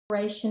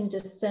generation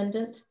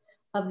descendant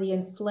of the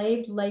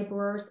enslaved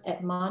laborers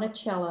at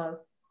Monticello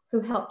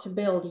who helped to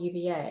build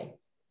UVA.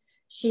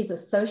 She's a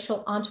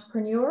social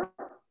entrepreneur,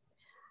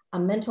 a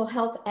mental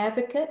health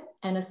advocate,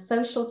 and a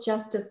social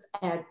justice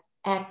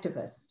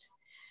activist.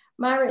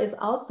 Myra is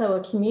also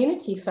a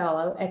community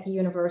fellow at the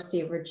University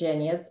of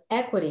Virginia's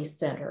Equity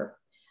Center,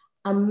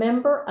 a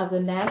member of the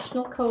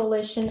National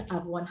Coalition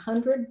of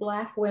 100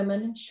 Black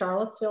Women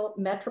Charlottesville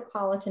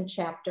Metropolitan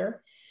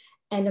Chapter,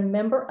 and a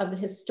member of the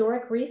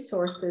Historic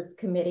Resources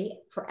Committee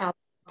for Albemarle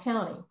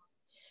County.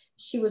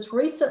 She was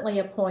recently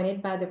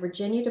appointed by the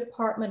Virginia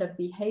Department of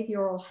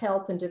Behavioral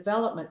Health and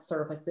Development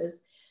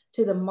Services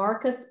to the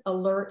Marcus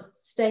Alert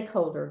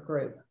Stakeholder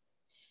Group.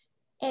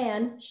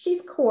 And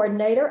she's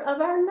coordinator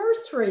of our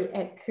nursery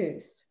at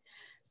COOS.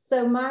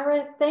 So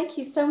Myra, thank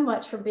you so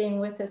much for being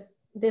with us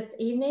this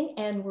evening,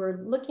 and we're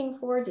looking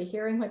forward to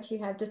hearing what you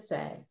have to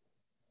say.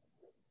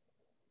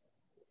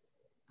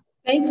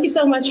 Thank you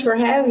so much for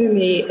having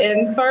me.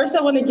 And first,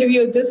 I want to give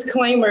you a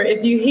disclaimer.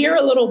 If you hear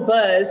a little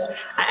buzz,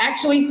 I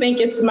actually think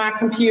it's my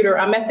computer.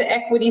 I'm at the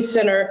Equity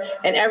Center,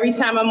 and every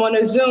time I'm on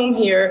a Zoom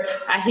here,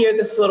 I hear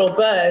this little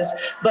buzz.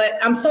 But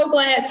I'm so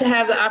glad to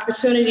have the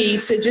opportunity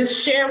to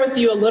just share with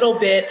you a little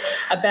bit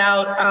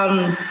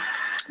about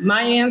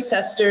my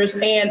ancestors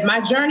and my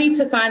journey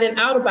to finding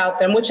out about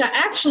them, which I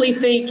actually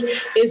think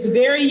is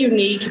very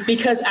unique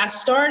because I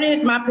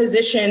started my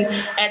position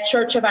at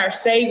Church of Our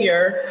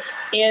Savior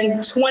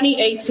in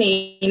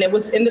 2018. It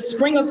was in the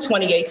spring of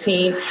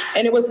 2018.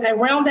 And it was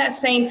around that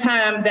same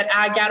time that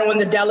I got on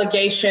the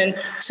delegation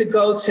to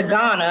go to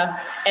Ghana.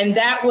 And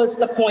that was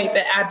the point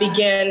that I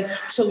began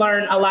to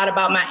learn a lot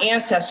about my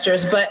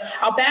ancestors. But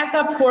I'll back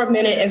up for a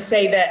minute and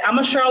say that I'm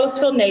a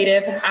Charlottesville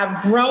native. I've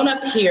grown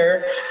up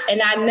here,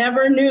 and I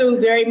never knew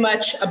very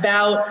much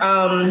about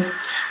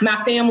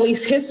my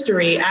family's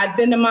history. I'd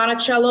been to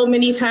Monticello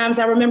many times.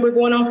 I remember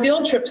going on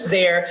field trips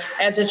there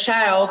as a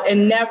child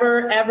and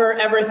never, ever,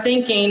 ever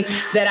thinking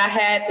that I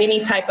had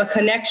any type of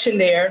connection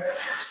there.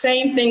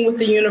 Same thing with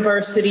the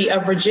University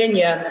of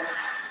Virginia.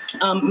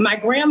 My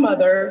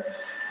grandmother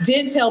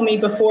did tell me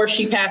before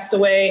she passed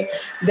away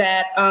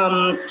that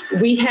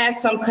we had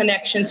some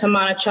connection to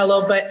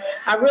Monticello, but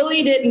I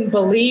really didn't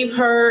believe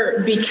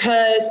her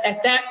because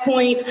at that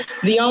point,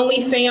 the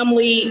only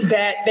family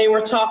that they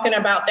were talking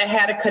about that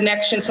had a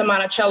connection to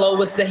Monticello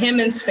was the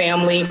Hemmons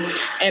family.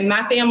 And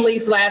my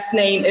family's last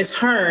name is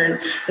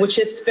Hearn, which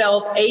is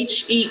spelled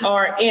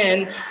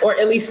H-E-R-N, or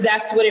at least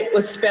that's what it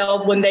was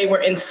spelled when they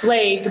were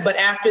enslaved. But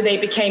after they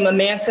became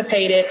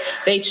emancipated,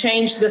 they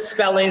changed the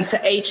spelling to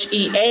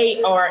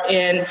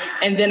H-E-A-R-N,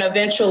 and then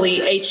eventually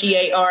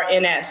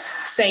H-E-A-R-N-S,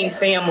 same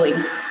family.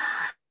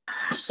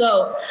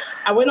 So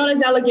I went on a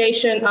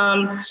delegation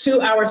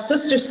to our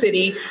sister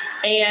city,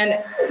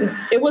 and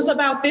it was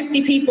about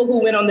 50 people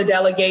who went on the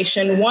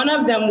delegation. One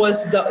of them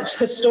was the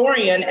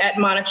historian at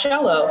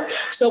Monticello.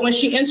 So when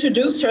she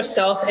introduced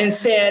herself and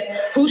said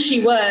who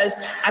she was,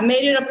 I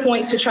made it a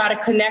point to try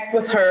to connect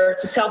with her,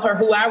 to tell her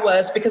who I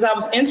was, because I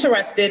was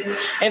interested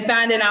in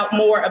finding out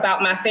more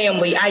about my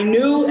family. I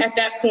knew at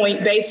that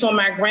point, based on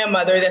my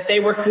grandmother, that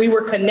we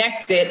were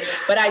connected,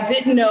 but I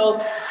didn't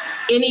know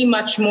any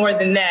much more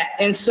than that.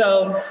 And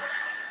so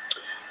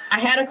I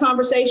had a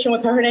conversation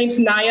with her. Her name's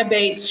Naya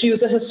Bates. She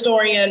was a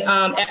historian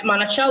at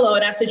Monticello.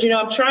 And I said,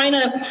 I'm trying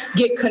to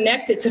get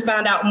connected to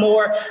find out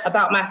more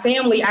about my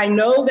family. I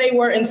know they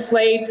were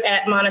enslaved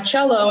at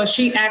Monticello. And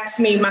she asked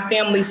me my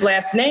family's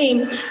last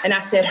name. And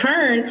I said,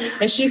 Hearn.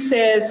 And she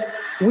says,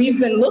 we've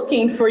been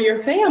looking for your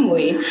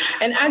family.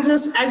 And I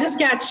just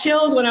got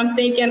chills when I'm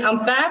thinking I'm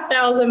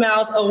 5,000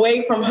 miles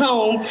away from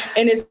home,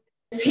 and it's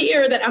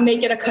here that I'm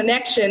making a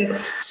connection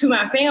to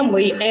my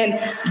family. And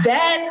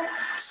that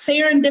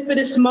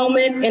serendipitous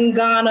moment in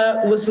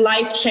Ghana was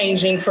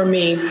life-changing for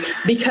me,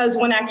 because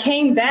when I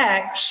came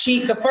back,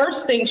 the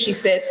first thing she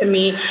said to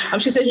me,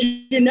 she said,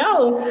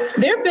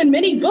 there have been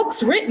many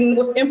books written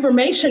with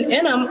information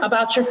in them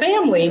about your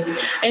family.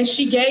 And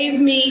she gave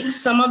me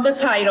some of the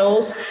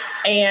titles,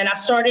 and I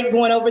started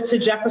going over to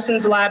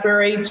Jefferson's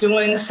library,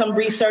 doing some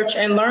research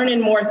and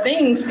learning more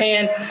things.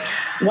 And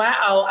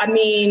wow,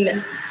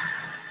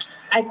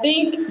 I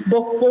think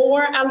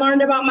before I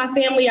learned about my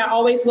family, I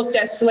always looked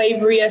at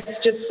slavery as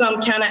just some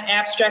kind of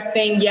abstract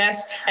thing.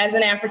 Yes, as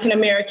an African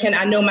American,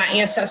 I know my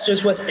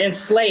ancestors was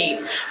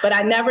enslaved, but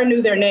I never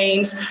knew their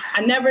names.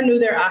 I never knew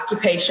their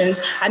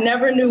occupations. I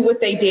never knew what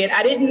they did.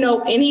 I didn't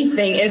know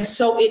anything. And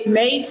so it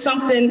made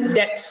something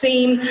that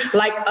seemed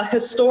like a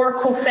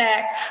historical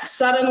fact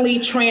suddenly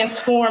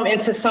transform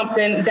into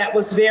something that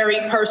was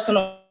very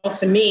personal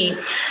to me.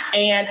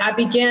 And I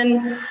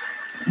began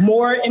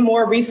more and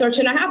more research.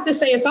 And I have to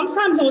say,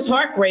 sometimes it was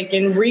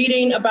heartbreaking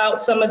reading about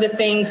some of the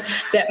things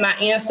that my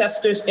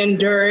ancestors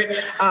endured.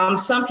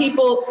 Some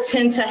people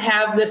tend to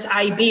have this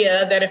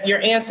idea that if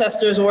your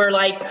ancestors were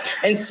like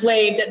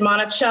enslaved at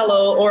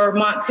Monticello or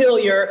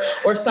Montpelier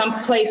or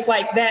some place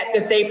like that,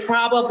 that they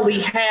probably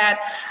had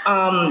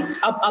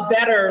a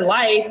better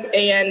life.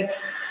 And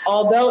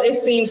Although it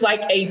seems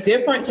like a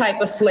different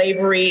type of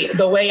slavery,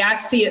 the way I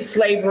see it,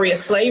 slavery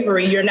is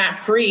slavery. You're not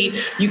free,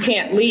 you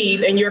can't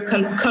leave, and you're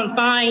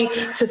confined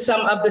to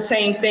some of the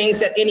same things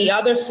that any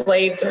other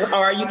slave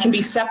are. You can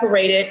be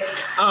separated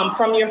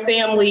from your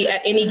family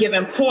at any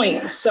given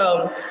point.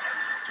 So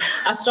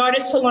I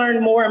started to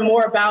learn more and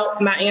more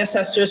about my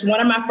ancestors. One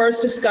of my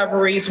first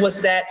discoveries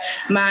was that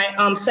my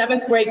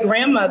seventh great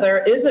grandmother,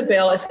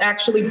 Isabel, is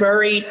actually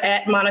buried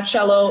at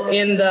Monticello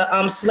in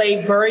the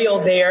slave burial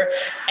there,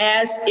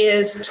 as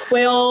is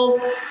 12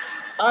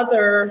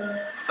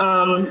 other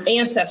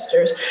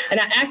ancestors. And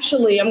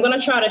I'm going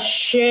to try to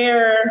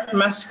share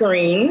my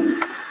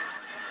screen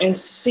and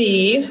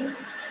see.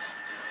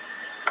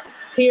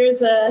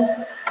 This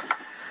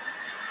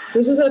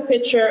is a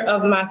picture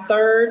of my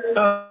third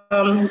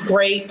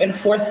great and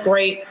fourth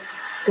great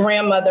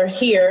grandmother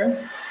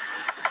here.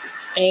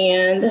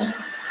 And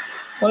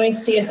let me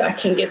see if I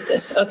can get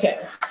this. Okay.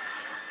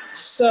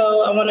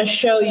 So I want to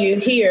show you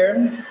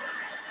here.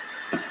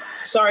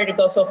 Sorry to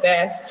go so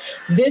fast.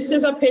 This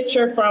is a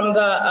picture from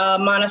the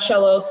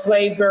Monticello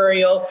slave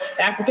burial,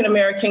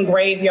 African-American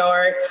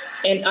graveyard.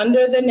 And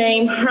under the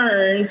name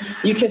Hearn,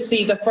 you can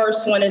see the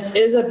first one is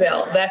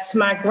Isabel. That's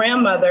my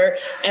grandmother.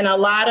 And a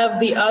lot of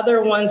the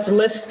other ones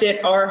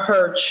listed are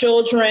her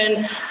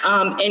children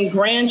and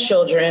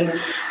grandchildren.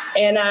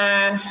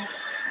 And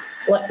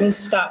let me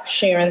stop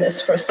sharing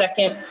this for a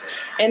second.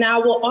 And I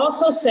will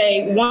also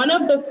say one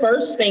of the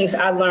first things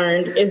I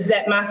learned is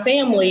that my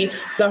family,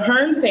 the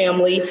Hearn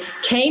family,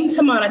 came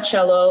to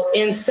Monticello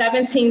in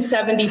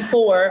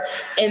 1774,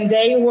 and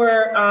they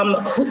were,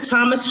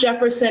 Thomas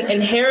Jefferson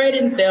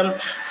inherited them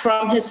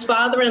from his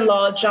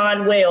father-in-law,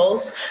 John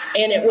Wales,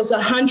 and it was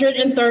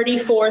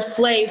 134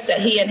 slaves that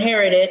he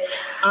inherited.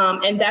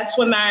 And that's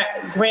when my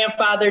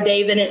grandfather,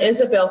 David, and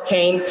Isabel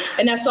came.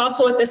 And that's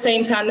also at the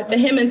same time that the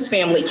Hemmings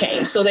family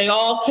came. So they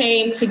all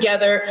came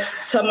together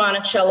to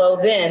Monticello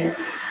then.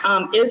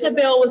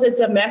 Isabel was a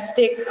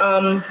domestic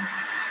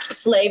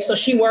slave, so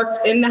she worked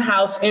in the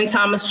house, in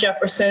Thomas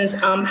Jefferson's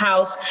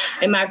house.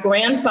 And my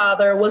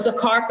grandfather was a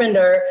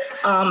carpenter,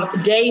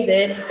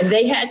 David.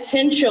 They had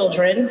 10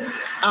 children.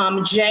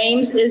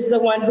 James is the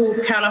one who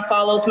kind of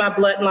follows my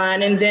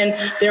bloodline. And then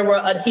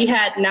he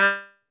had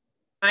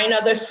nine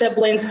other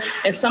siblings,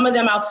 and some of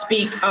them I'll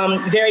speak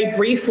very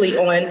briefly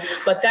on.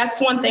 But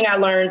that's one thing I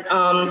learned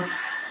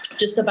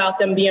just about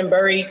them being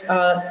buried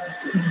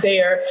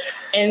there.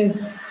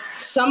 And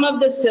some of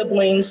the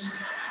siblings,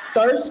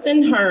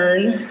 Thurston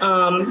Hearn,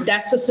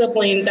 that's a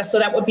sibling, so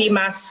that would be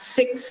my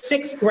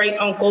sixth great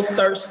uncle,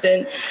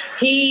 Thurston.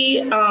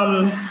 He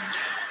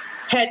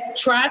had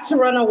tried to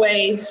run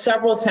away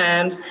several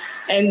times.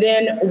 And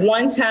then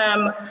one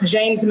time,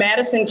 James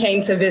Madison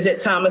came to visit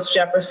Thomas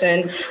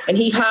Jefferson, and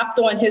he hopped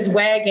on his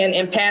wagon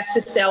and passed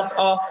himself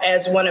off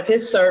as one of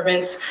his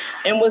servants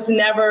and was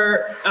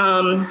never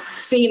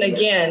seen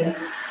again.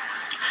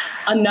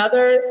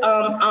 Another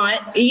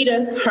aunt,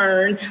 Edith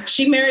Hearn,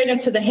 she married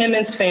into the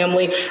Hemmings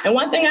family. And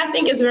one thing I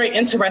think is very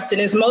interesting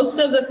is most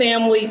of the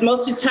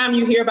time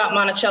you hear about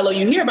Monticello,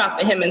 you hear about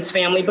the Hemmings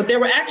family, but there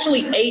were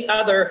actually 8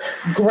 other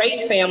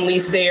great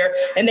families there.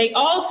 And they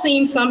all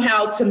seem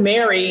somehow to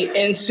marry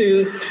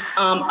into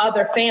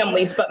other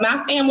families. But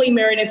my family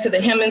married into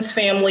the Hemmings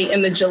family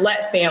and the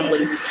Gillette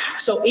family.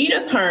 So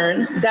Edith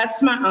Hearn,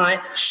 that's my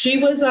aunt. She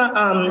was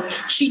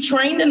she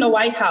trained in the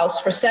White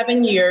House for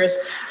 7 years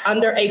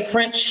under a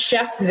French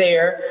chef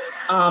there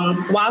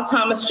while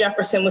Thomas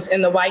Jefferson was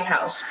in the White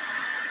House.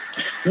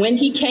 When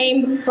he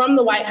came from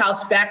the White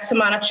House back to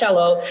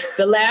Monticello,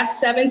 the last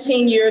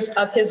 17 years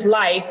of his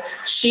life,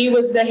 she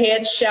was the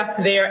head chef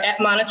there at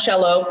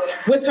Monticello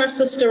with her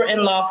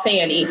sister-in-law,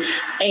 Fanny.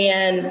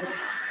 And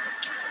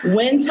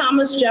when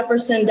Thomas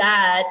Jefferson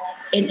died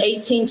in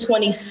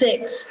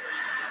 1826,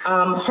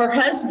 her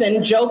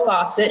husband, Joe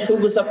Fawcett, who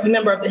was a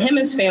member of the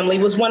Hemmings family,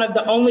 was one of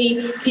the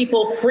only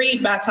people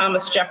freed by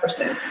Thomas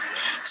Jefferson.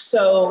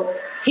 So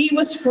he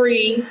was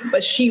free,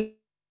 but she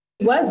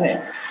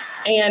wasn't.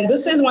 And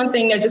this is one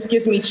thing that just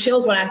gives me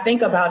chills when I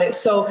think about it.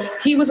 So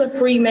he was a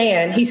free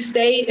man. He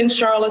stayed in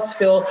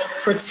Charlottesville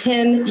for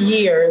 10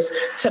 years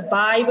to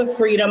buy the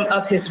freedom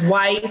of his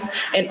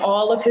wife and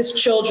all of his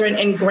children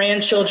and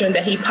grandchildren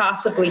that he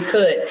possibly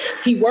could.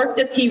 He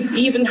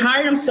even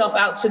hired himself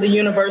out to the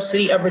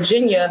University of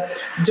Virginia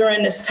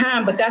during this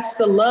time, but that's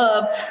the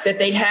love that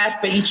they had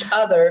for each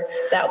other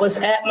that was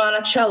at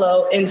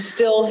Monticello and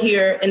still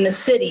here in the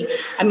city.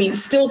 I mean,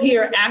 still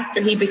here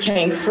after he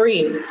became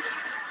free.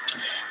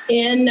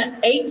 In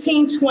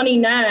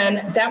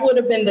 1829, that would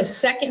have been the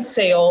second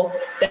sale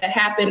that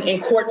happened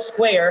in Court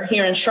Square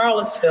here in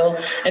Charlottesville.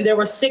 And there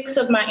were 6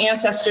 of my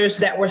ancestors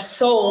that were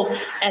sold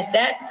at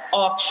that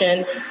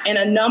auction, and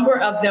a number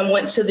of them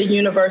went to the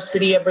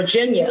University of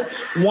Virginia.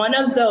 One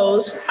of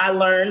those I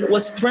learned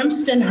was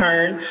Thrimston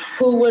Hearn,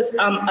 who was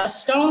a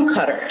stone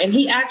cutter, and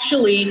he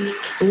actually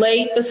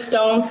laid the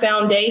stone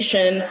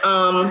foundation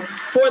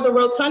for the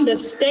rotunda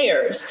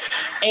stairs.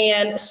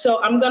 And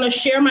so I'm going to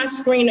share my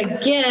screen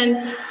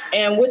again,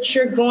 and what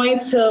you're going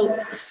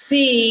to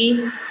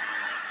see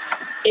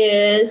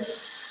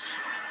is,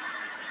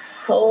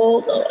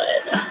 hold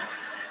on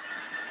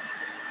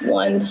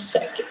 1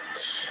 second.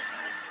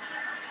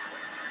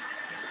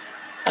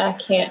 I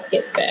can't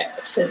get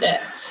back to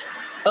that.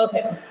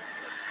 Okay.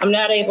 I'm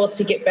not able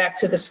to get back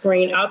to the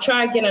screen. I'll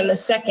try again in a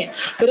second.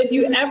 But if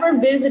you ever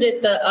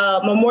visited the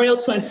Memorial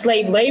to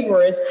Enslaved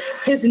Laborers,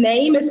 his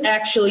name is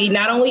actually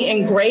not only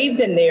engraved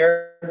in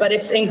there, but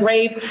it's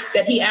engraved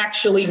that he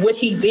actually, what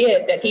he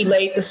did, that he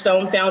laid the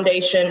stone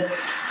foundation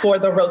for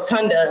the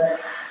rotunda.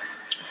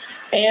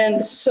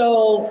 And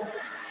so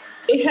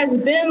it has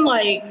been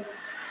like,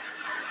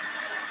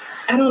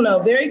 I don't know,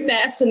 very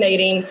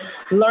fascinating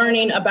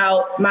learning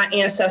about my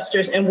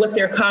ancestors and what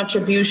their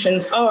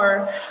contributions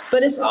are.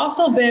 But it's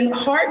also been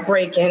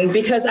heartbreaking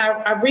because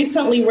I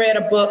recently read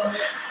a book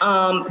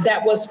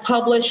that was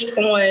published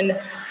on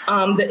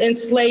the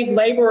enslaved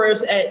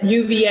laborers at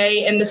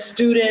UVA and the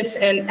students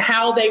and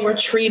how they were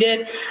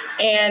treated.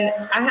 And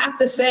I have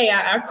to say,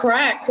 I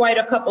cried quite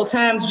a couple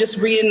times just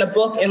reading the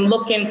book and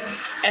looking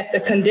at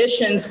the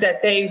conditions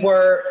that they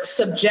were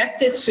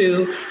subjected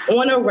to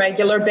on a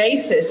regular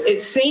basis. It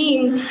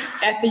seemed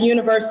at the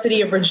University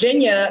of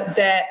Virginia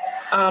that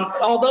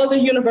although the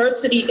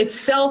university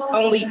itself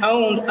only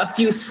owned a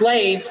few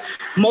slaves,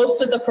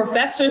 most of the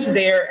professors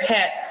there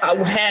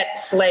had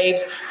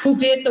slaves who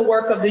did the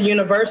work of the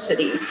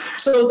university.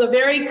 So it was a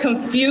very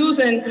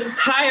confusing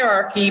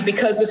hierarchy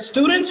because the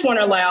students weren't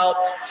allowed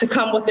to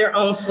come with their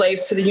own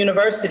slaves to the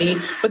university,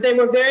 but they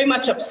were very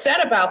much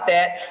upset about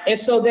that. And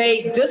so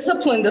they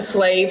disciplined the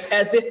slaves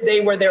as if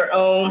they were their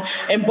own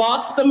and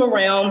bossed them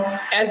around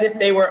as if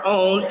they were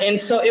owned. And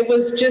so it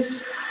was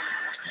just,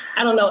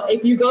 I don't know,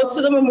 if you go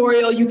to the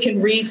memorial, you can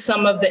read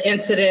some of the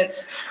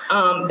incidents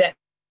that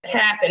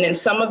happened. And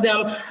some of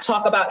them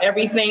talk about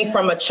everything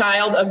from a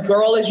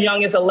girl as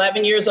young as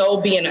 11 years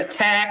old being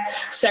attacked,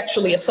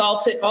 sexually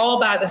assaulted, all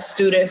by the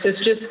students.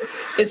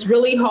 It's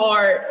really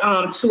hard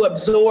to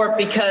absorb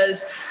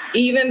because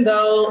even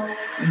though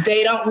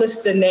they don't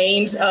list the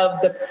names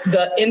of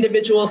the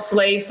individual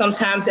slaves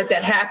sometimes that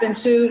happened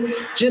to,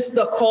 just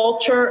the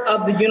culture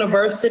of the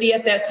university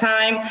at that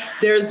time,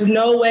 there's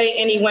no way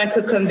anyone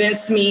could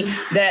convince me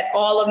that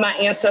all of my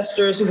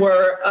ancestors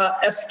were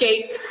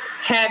escaped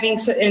having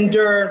to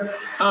endure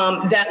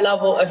that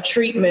level of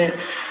treatment.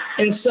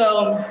 And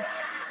so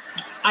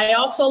I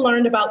also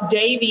learned about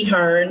Davy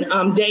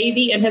Hearn.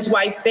 Davy and his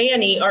wife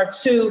Fanny are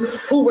two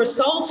who were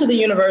sold to the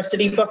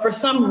university, but for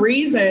some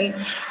reason,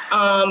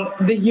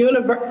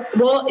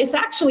 well, it's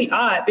actually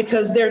odd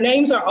because their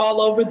names are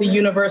all over the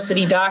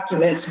university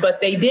documents,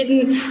 but they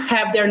didn't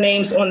have their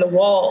names on the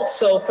wall.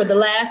 So for the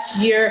last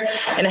year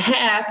and a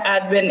half,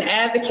 I've been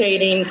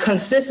advocating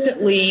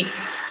consistently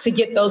to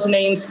get those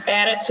names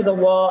added to the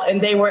wall. And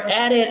they were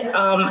added,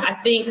 I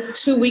think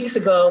 2 weeks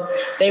ago,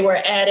 they were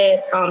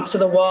added to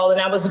the wall.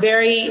 And I was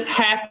very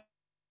happy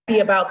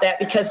about that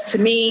because to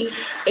me,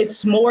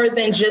 it's more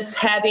than just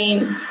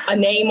having a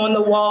name on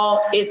the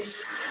wall.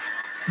 It's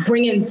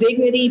bringing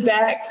dignity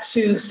back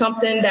to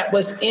something that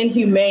was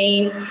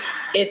inhumane.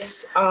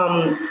 It's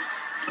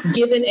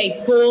giving a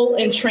full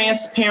and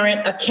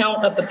transparent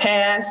account of the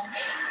past.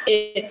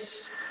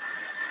 It's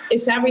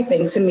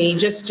everything to me,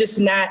 just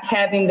not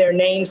having their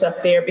names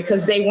up there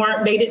because they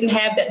didn't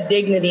have that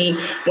dignity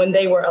when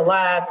they were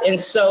alive. And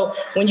so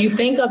when you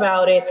think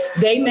about it,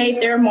 they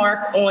made their mark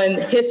on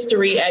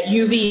history at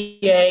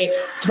UVA,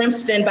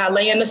 Thrimston, by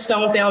laying the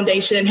stone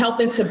foundation and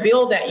helping to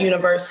build that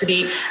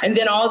university. And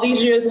then all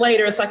these years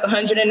later, it's like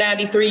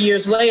 193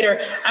 years later,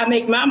 I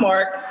make my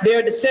mark,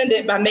 their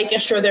descendant, by making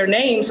sure their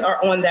names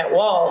are on that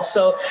wall.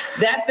 So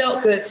that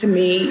felt good to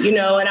me,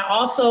 and I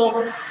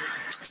also,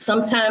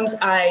 sometimes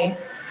I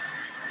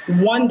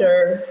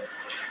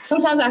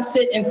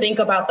sit and think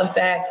about the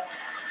fact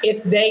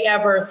if they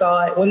ever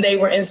thought, when they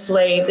were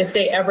enslaved, if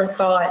they ever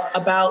thought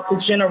about the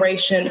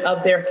generation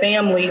of their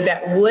family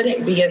that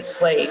wouldn't be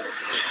enslaved.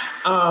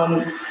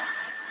 And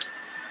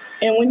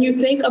when you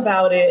think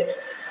about it,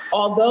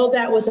 although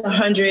that was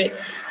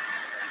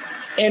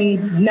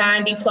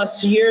 190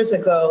 plus years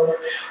ago,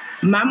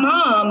 my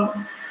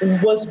mom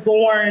was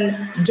born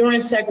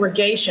during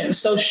segregation.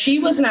 So she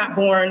was not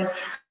born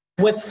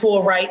with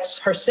full rights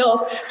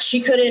herself. She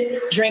couldn't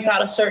drink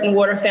out of certain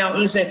water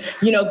fountains and,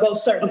 go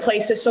certain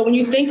places. So when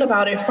you think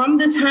about it, from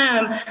the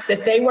time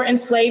that they were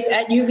enslaved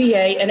at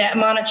UVA and at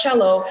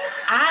Monticello,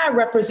 I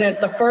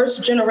represent the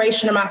first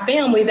generation of my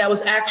family that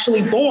was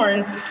actually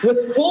born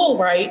with full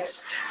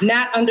rights,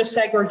 not under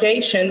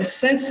segregation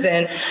since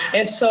then.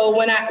 And so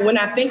when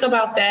I think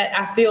about that,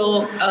 I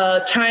feel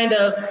kind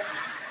of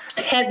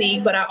heavy,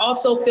 but I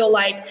also feel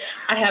like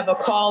I have a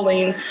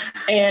calling.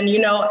 And,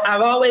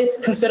 I've always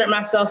considered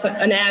myself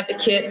an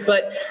advocate,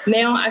 but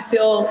now I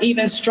feel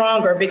even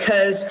stronger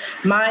because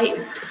my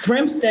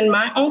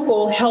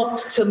uncle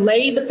helped to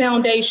lay the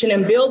foundation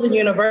and build the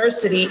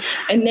university.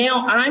 And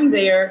now I'm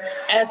there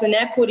as an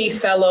equity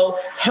fellow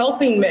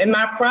helping, and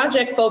my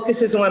project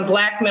focuses on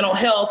Black mental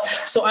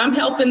health. So I'm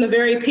helping the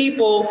very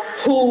people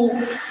who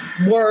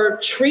were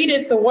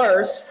treated the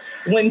worst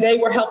when they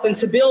were helping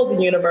to build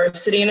the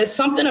university. And it's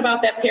something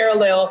about that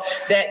parallel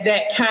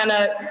that kind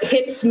of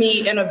hits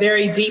me in a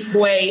very deep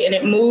way, and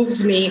it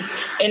moves me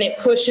and it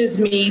pushes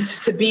me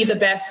to be the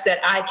best that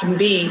I can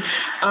be.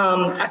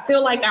 I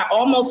feel like I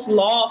almost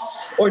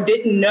lost or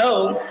didn't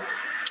know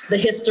the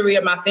history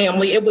of my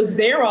family. It was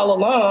there all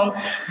along,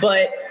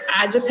 but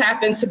I just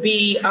happened to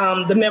be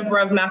the member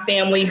of my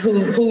family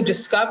who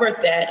discovered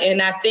that.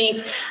 And I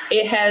think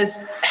it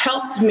has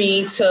helped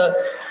me to,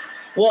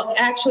 well,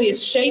 actually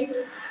it's shaped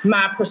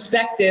my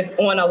perspective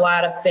on a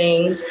lot of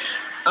things.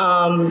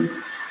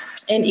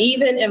 And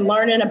even in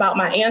learning about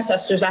my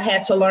ancestors, I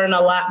had to learn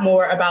a lot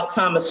more about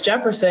Thomas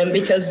Jefferson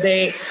because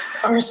they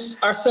are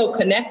so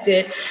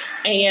connected.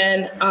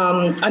 And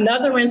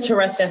another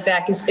interesting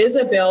fact is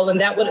Isabel, and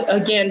that would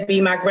again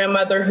be my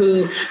grandmother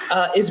who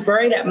is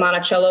buried at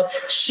Monticello.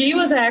 She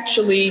was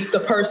actually the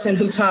person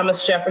who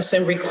Thomas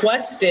Jefferson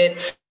requested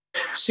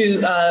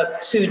to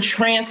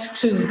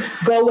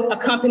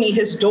accompany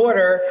his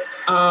daughter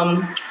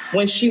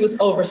when she was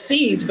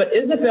overseas. But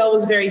Isabel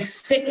was very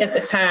sick at the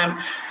time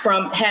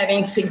from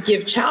having to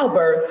give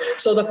childbirth.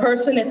 So the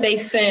person that they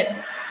sent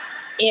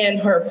in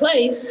her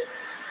place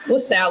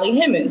was Sally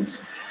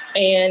Hemings.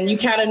 And you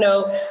kind of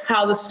know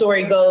how the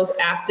story goes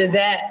after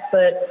that.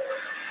 But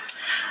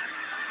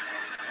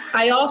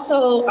I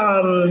also,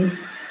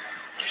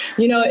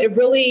 it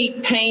really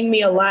pained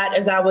me a lot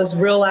as I was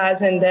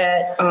realizing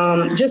that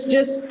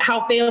just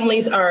how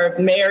families are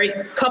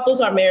married,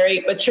 couples are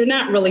married, but you're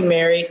not really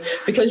married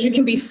because you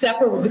can be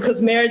separate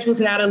because marriage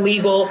was not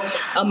illegal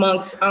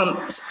amongst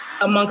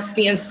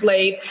the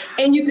enslaved,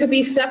 and you could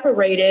be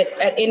separated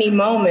at any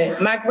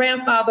moment. My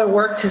grandfather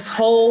worked his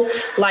whole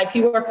life.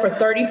 He worked for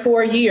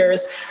 34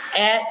 years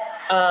at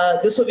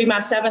this would be my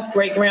 7th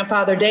great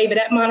grandfather, David,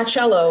 at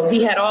Monticello.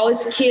 He had all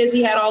his kids,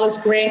 he had all his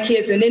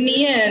grandkids, and in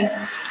the end,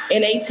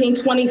 in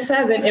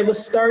 1827, it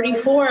was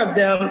 34 of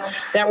them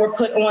that were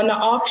put on the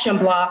auction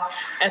block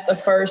at the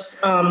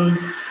first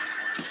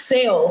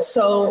sale.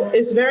 So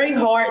it's very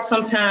hard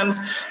sometimes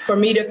for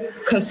me to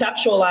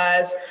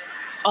conceptualize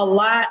a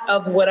lot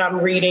of what I'm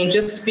reading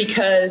just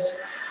because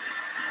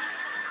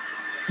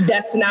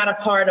that's not a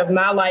part of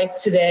my life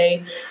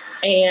today.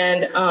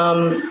 And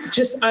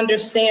just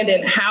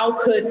understanding how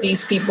could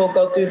these people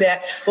go through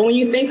that. But when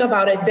you think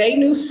about it, they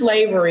knew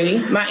slavery.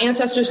 My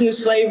ancestors knew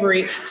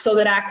slavery so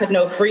that I could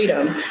know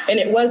freedom. And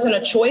it wasn't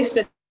a choice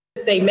that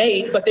they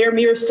made, but their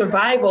mere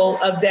survival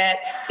of that,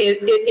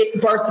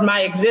 it birthed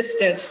my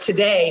existence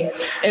today.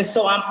 And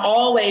so I'm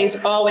always,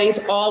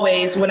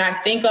 when I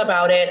think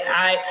about it,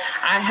 I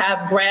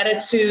have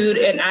gratitude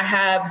and I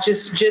have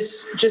just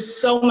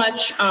so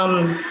much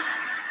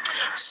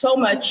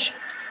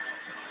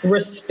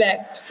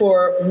respect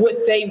for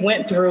what they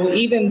went through,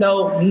 even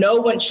though no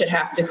one should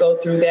have to go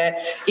through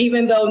that,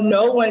 even though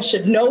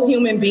no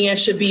human being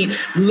should be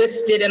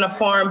listed in a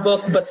farm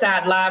book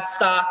beside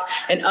livestock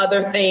and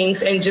other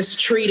things and just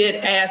treated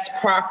as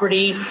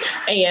property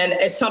and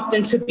as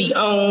something to be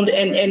owned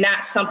and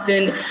not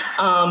something,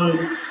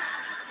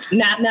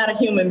 not a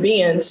human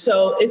being.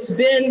 So it's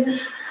been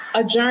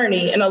a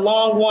journey and a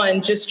long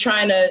one, just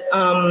trying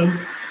to,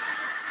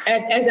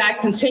 as I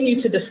continue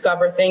to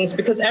discover things,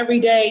 because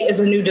every day is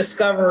a new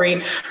discovery.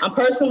 I'm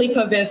personally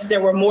convinced there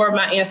were more of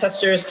my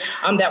ancestors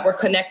that were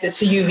connected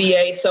to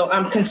UVA. So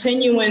I'm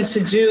continuing to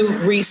do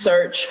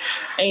research.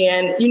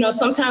 And,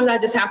 sometimes I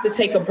just have to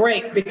take a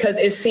break because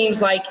it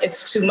seems like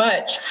it's too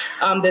much.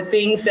 The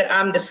things that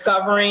I'm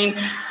discovering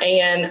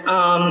and,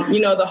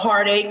 the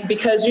heartache,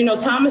 because,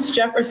 Thomas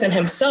Jefferson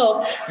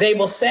himself, they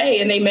will say,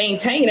 and they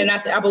maintain, and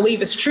I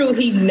believe it's true,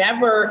 he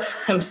never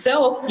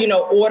himself,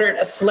 ordered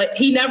a slave.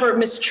 He never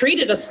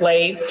mistreated a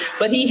slave,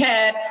 but he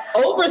had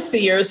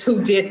overseers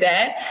who did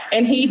that.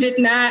 And he did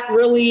not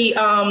really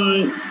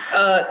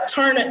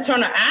turn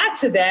an eye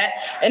to that.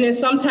 And then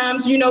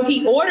sometimes,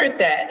 he ordered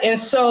that. And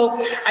so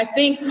I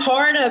think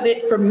part of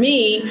it for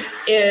me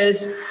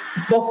is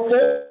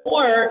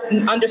before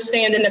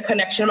understanding the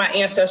connection of my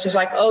ancestors,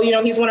 like, oh,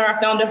 he's one of our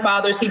founding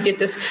fathers, he did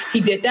this, he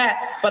did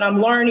that. But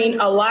I'm learning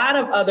a lot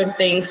of other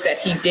things that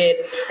he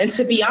did. And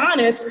to be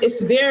honest,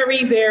 it's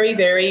very, very,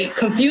 very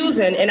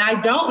confusing. And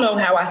I don't know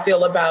how I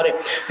feel about it.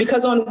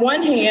 Because on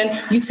one hand,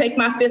 you take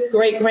my 5th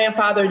great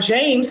grandfather,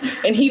 James,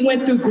 and he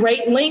went through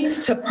great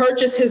lengths to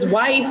purchase his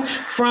wife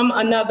from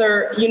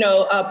another,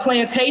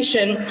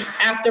 plantation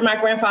after my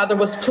grandfather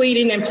was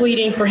pleading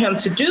for him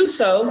to do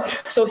so.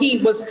 So he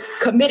was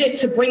committed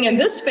to bringing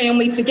this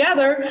family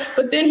together,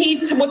 but then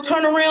he would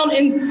turn around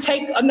and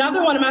take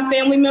another one of my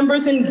family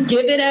members and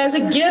give it as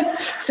a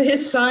gift to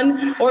his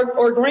son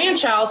or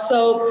grandchild.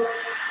 So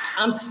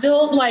I'm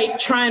still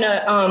trying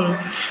to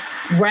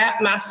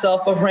wrap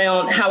myself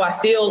around how I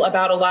feel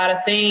about a lot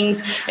of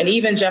things, and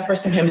even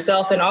Jefferson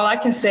himself. And all I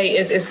can say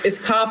is it's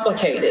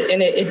complicated,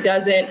 and it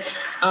doesn't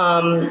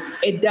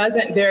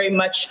very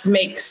much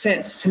make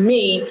sense to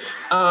me.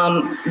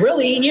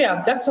 Really,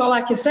 yeah, that's all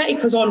I can say.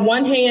 Because on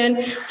one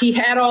hand, he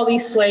had all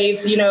these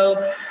slaves,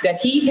 that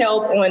he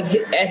held on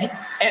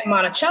at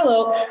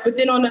Monticello, but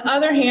then on the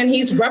other hand,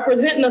 he's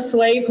representing a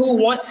slave who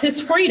wants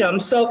his freedom.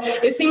 So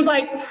it seems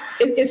like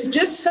it's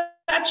just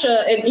such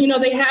a,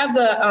 and they have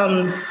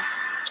the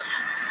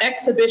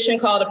exhibition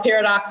called A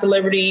Paradox of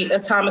Liberty,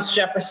 Thomas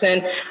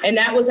Jefferson. And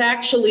that was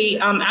actually,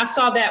 I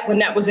saw that when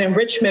that was in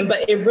Richmond,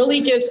 but it really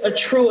gives a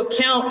true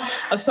account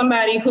of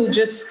somebody who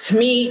just, to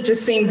me,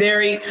 just seemed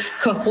very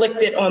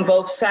conflicted on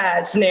both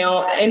sides.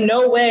 Now, in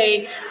no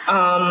way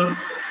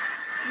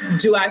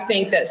do I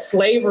think that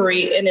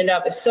slavery in and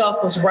of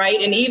itself was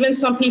right. And even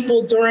some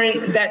people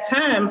during that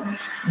time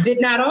did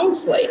not own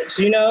slaves.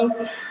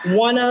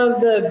 One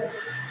of the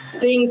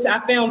things I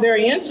found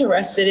very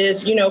interesting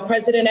is,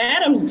 President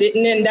Adams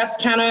didn't, and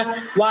that's kind of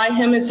why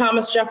him and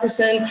Thomas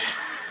Jefferson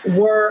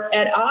were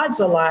at odds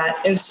a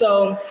lot. And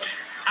so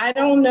I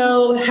don't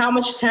know how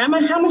much time do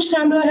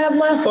I have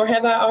left, or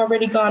have I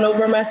already gone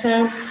over my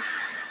time?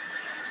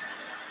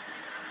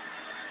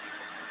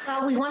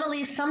 Well, we want to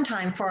leave some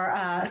time for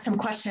some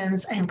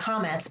questions and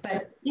comments,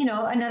 but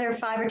another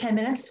 5 or 10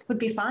 minutes would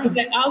be fine.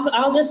 Okay,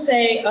 I'll just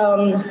say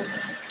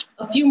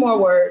a few more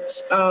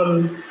words.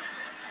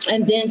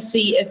 And then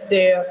see if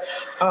there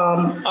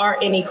are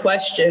any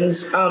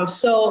questions.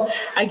 So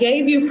I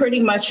gave you pretty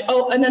much,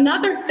 and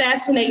another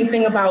fascinating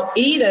thing about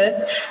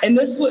Edith, and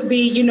this would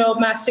be,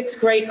 my 6th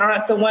grade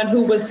aunt, the one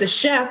who was the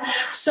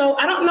chef. So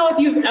I don't know if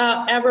you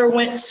ever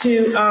went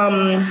to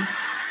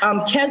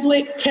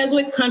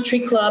Keswick Country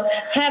Club,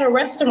 had a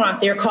restaurant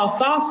there called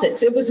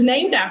Fawcett's. It was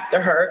named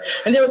after her.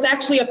 And there was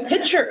actually a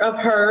picture of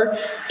her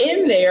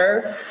in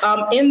there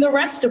in the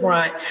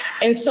restaurant.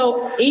 And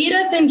so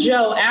Edith and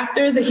Joe,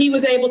 after he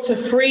was able to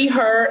free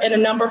her and a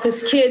number of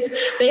his kids,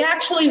 they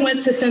actually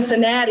went to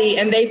Cincinnati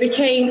and they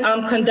became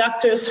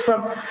conductors for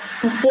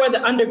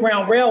the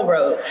Underground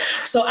Railroad.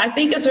 So I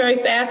think it's very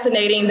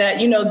fascinating that,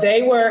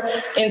 they were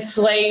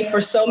enslaved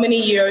for so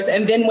many years.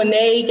 And then when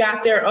they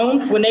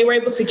were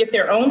able to get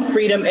their own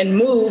freedom and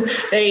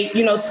move, they,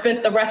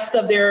 spent the rest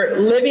of their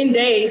living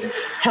days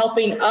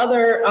helping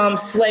other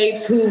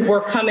slaves who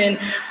were coming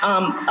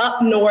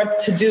up north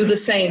to do the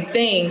same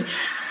thing.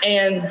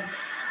 And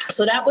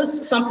so that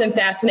was something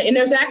fascinating. And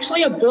there's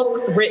actually a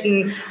book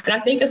written, and I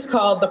think it's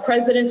called The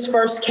President's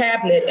First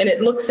Cabinet, and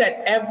it looks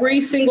at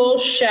every single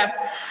chef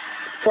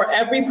for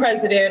every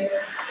president,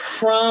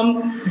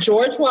 from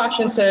George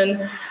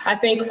Washington, I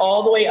think,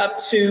 all the way up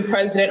to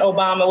President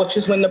Obama, which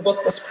is when the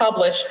book was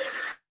published.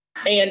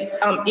 And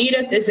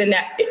Edith is in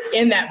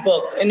that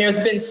book, and there's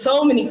been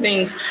so many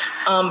things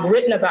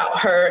written about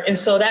her, and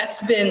so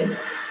that's been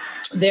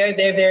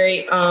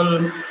very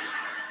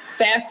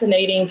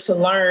fascinating to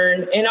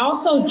learn. And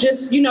also,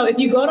 just if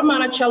you go to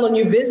Monticello and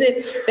you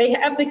visit, they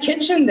have the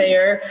kitchen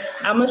there.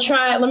 I'm gonna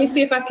try. Let me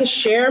see if I can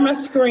share my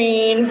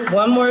screen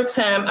one more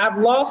time. I've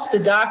lost the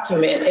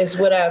document, is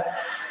what I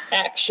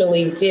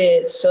actually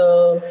did.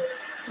 So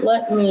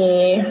let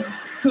me.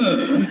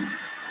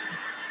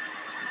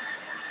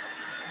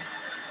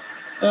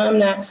 I'm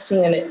not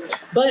seeing it,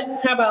 but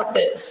how about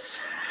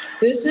this?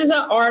 This is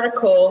an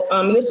article,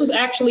 this was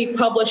actually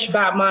published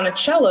by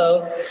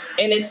Monticello,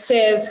 and it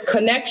says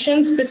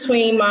connections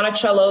between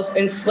Monticello's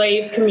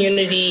enslaved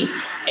community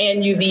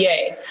and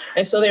UVA.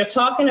 And so they're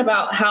talking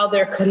about how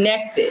they're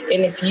connected.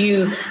 And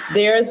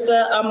there's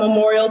a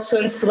memorial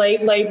to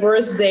enslaved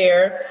laborers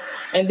there.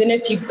 And then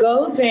if you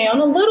go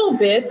down a little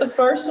bit, the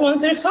first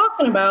ones they're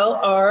talking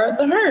about are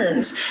the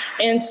Hearns.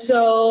 And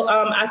so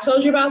I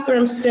told you about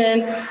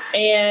Thrimston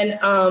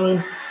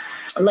and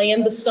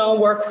laying the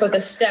stonework for the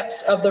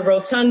steps of the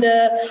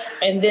rotunda.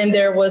 And then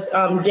there was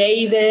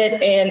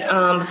David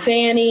and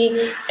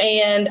Fanny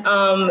and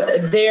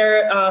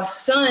their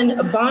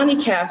son, Bonnie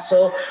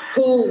Castle,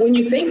 who, when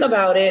you think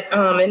about it,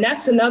 and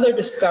that's another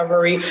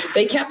discovery,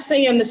 they kept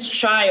saying this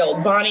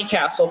child, Bonnie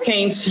Castle,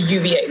 came to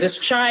UVA. This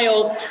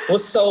child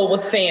was sold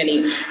with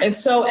Fanny. And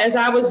so as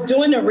I was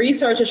doing the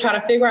research to try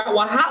to figure out,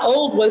 well, how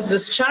old was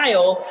this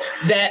child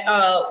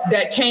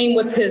that came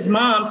with his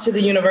mom to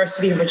the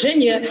University of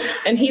Virginia?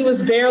 And he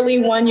was barely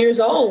 1 year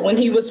old when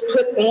he was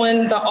put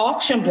on the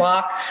auction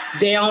block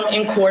down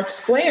in Court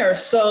Square.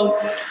 So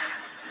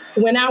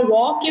when I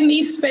walk in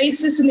these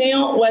spaces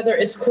now, whether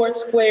it's Court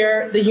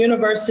Square, the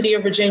University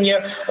of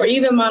Virginia, or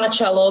even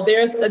Monticello,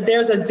 there's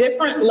a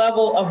different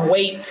level of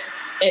weight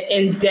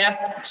and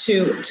depth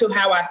to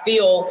how I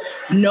feel,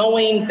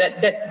 knowing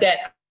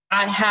that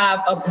I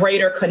have a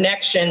greater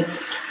connection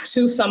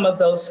to some of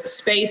those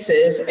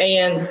spaces.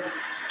 And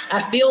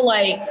I feel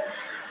like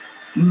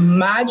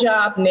my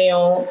job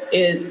now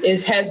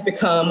has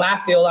become, I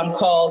feel I'm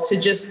called to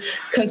just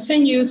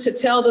continue to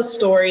tell the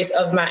stories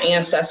of my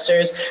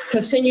ancestors,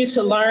 continue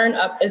to learn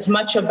as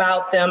much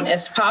about them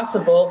as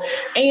possible,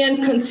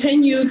 and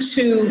continue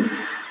to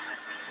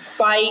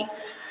fight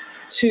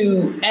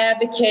to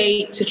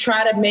advocate, to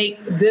try to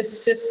make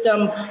this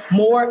system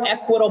more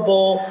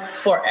equitable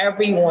for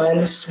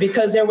everyone,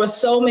 because there were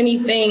so many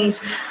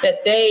things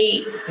that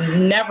they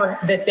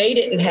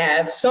didn't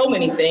have, so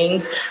many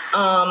things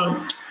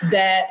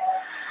that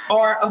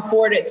are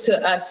afforded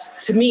to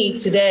us, to me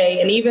today.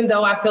 And even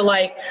though I feel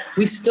like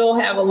we still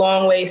have a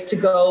long ways to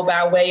go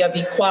by way of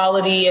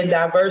equality and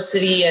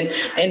diversity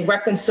and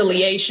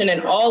reconciliation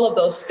and all of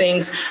those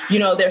things, you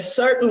know, there's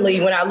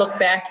certainly, when I look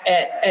back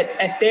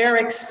at their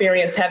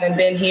experience having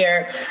been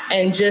here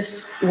and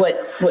just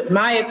what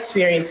my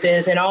experience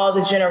is and all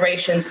the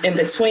generations in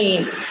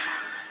between,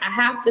 I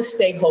have to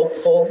stay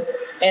hopeful,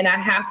 and I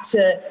have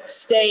to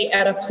stay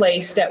at a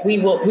place that we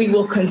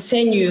will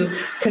continue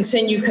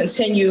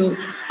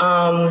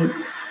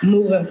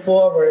moving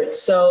forward.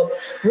 So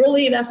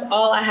really, that's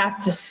all I have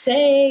to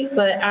say,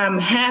 but I'm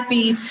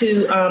happy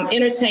to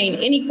entertain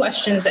any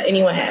questions that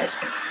anyone has.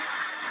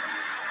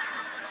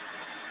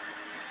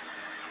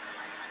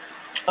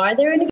 Are there any?